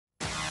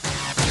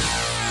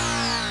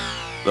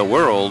The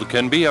world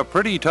can be a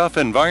pretty tough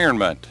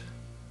environment.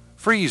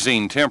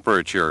 Freezing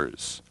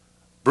temperatures,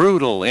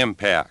 brutal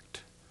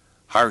impact,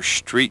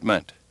 harsh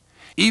treatment,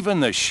 even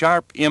the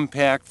sharp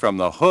impact from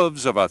the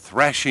hooves of a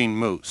thrashing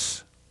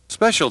moose.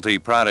 Specialty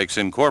Products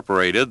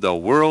Incorporated, the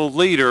world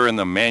leader in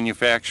the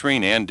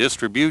manufacturing and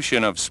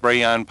distribution of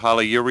spray-on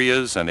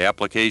polyureas and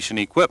application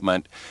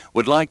equipment,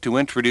 would like to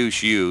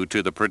introduce you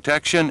to the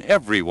protection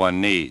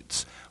everyone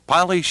needs,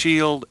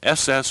 PolyShield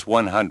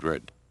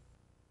SS100.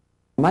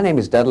 My name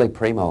is Dudley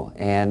Primo,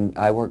 and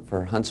I work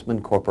for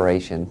Huntsman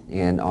Corporation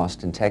in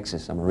Austin,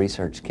 Texas. I'm a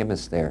research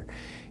chemist there.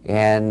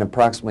 And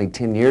approximately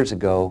 10 years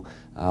ago,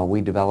 we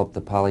developed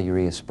the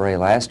polyurea spray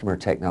elastomer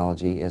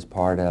technology as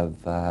part of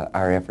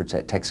our efforts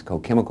at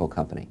Texaco Chemical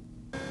Company.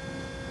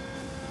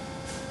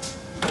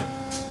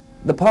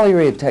 The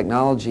polyurea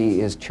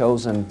technology is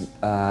chosen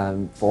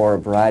for a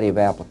variety of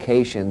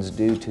applications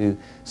due to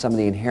some of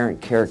the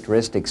inherent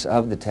characteristics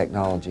of the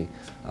technology.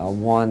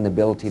 One, the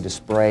ability to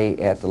spray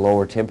at the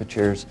lower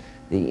temperatures,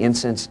 the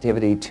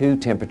insensitivity to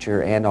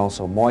temperature and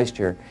also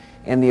moisture,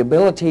 and the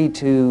ability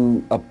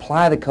to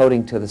apply the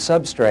coating to the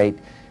substrate,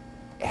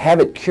 have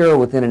it cure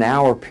within an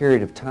hour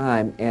period of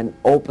time, and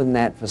open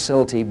that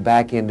facility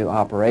back into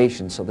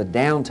operation. So the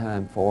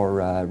downtime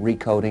for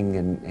recoating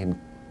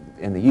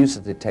and the use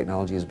of the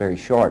technology is very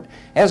short,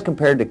 as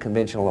compared to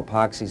conventional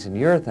epoxies and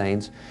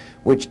urethanes,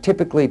 which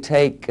typically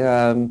take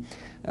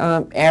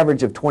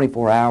average of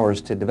 24 hours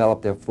to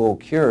develop their full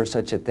cure,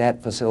 such that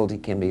that facility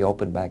can be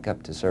opened back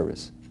up to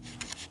service.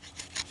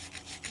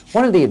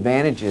 One of the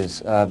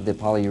advantages of the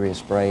polyurea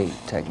spray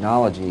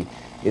technology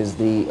is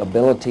the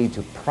ability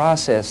to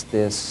process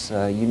this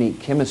unique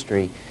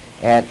chemistry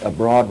at a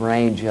broad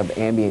range of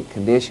ambient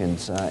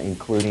conditions,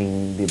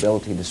 including the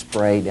ability to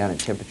spray down at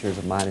temperatures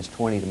of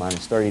 -20 to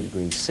 -30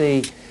 degrees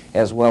C,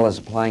 as well as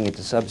applying it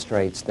to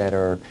substrates that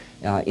are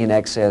in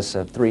excess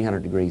of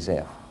 300 degrees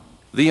F.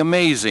 The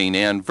amazing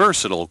and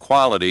versatile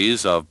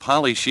qualities of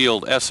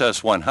PolyShield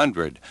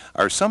SS100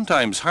 are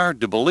sometimes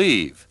hard to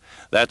believe.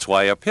 That's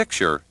why a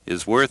picture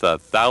is worth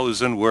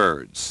 1,000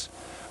 words.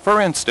 For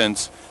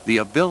instance, the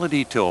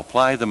ability to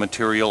apply the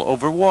material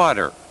over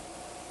water,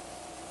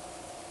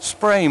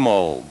 spray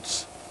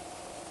molds,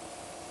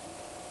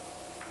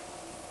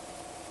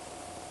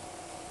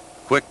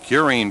 quick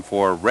curing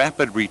for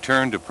rapid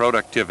return to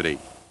productivity,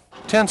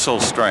 tensile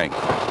strength,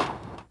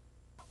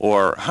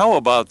 or how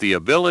about the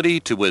ability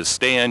to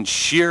withstand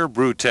sheer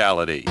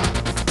brutality?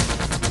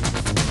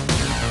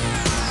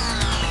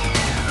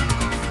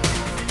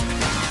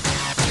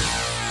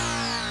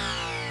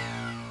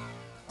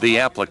 The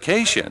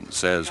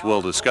applications, as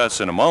we'll discuss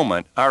in a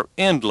moment, are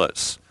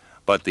endless,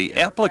 but the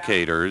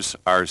applicators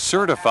are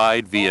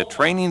certified via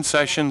training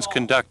sessions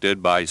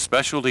conducted by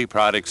Specialty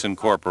Products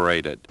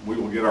Incorporated. We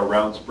will get our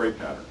round spray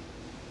pattern.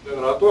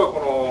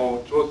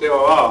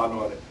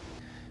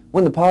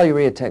 When the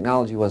polyurea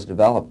technology was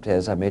developed,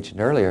 as I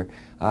mentioned earlier,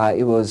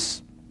 it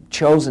was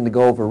chosen to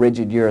go over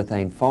rigid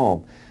urethane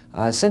foam.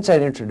 Since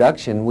that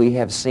introduction, we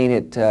have seen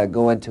it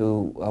go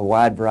into a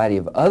wide variety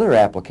of other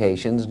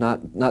applications,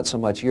 not so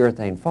much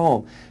urethane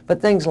foam, but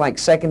things like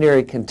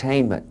secondary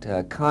containment,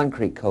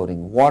 concrete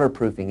coating,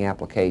 waterproofing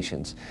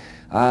applications.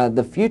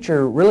 The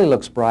future really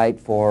looks bright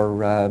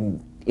for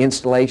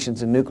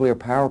installations in nuclear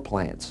power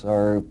plants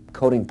or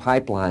coating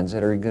pipelines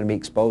that are going to be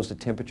exposed to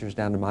temperatures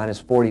down to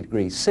 -40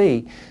 degrees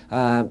C,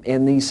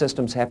 and these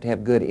systems have to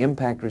have good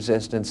impact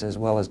resistance as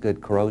well as good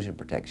corrosion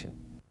protection.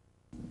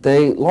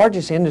 The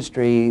largest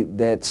industry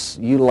that's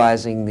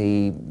utilizing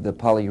the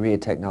polyurea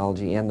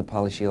technology and the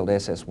PolyShield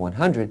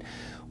SS100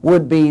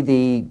 would be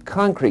the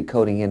concrete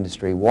coating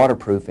industry,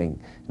 waterproofing,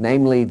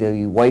 namely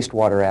the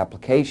wastewater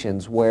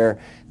applications where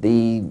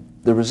the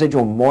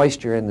residual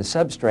moisture in the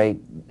substrate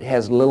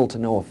has little to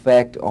no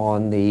effect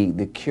on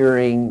the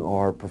curing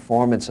or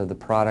performance of the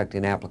product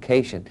in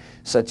application,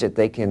 such that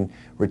they can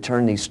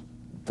return these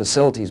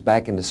facilities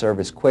back into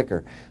service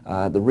quicker.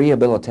 The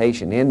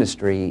rehabilitation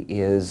industry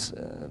is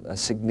a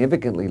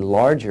significantly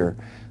larger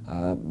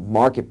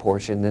market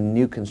portion than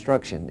new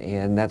construction,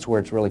 and that's where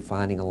it's really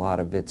finding a lot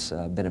of its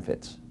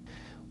benefits.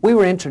 We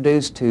were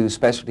introduced to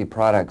specialty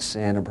products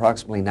in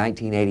approximately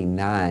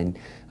 1989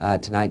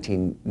 to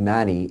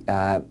 1990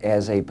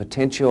 as a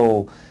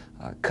potential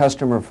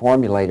customer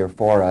formulator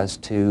for us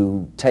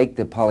to take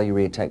the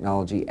polyurea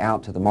technology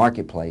out to the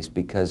marketplace,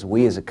 because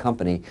we as a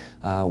company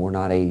were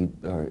not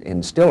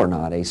and still are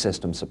not a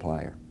system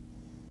supplier.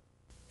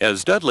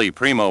 As Dudley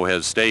Primo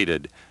has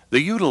stated,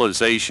 the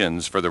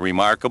utilizations for the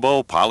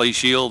remarkable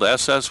PolyShield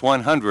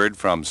SS100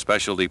 from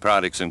Specialty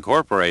Products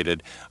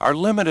Incorporated are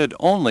limited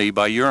only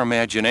by your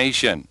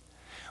imagination.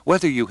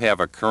 Whether you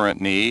have a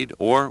current need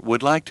or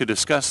would like to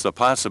discuss the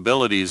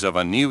possibilities of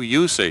a new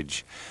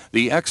usage,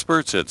 the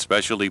experts at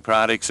Specialty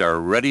Products are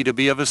ready to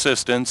be of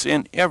assistance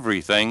in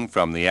everything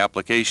from the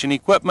application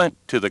equipment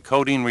to the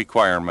coating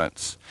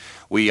requirements.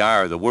 We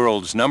are the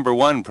world's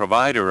 #1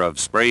 provider of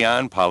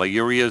spray-on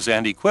polyureas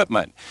and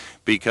equipment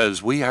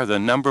because we are the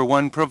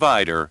 #1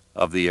 provider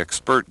of the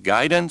expert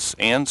guidance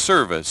and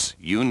service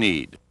you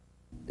need.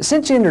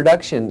 Since the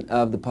introduction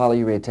of the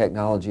polyurea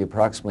technology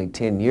approximately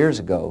 10 years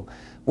ago,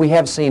 we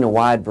have seen a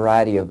wide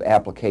variety of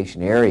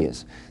application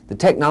areas. The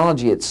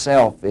technology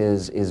itself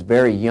is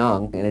very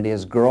young and it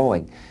is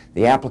growing.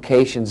 The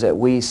applications that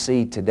we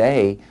see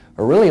today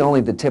are really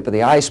only the tip of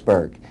the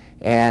iceberg,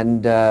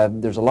 and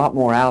there's a lot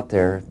more out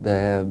there.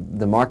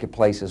 The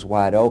marketplace is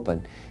wide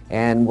open,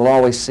 and we'll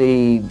always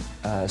see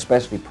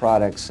specialty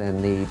products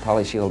and the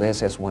PolyShield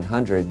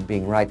SS100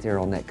 being right there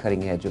on that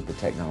cutting edge of the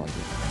technology.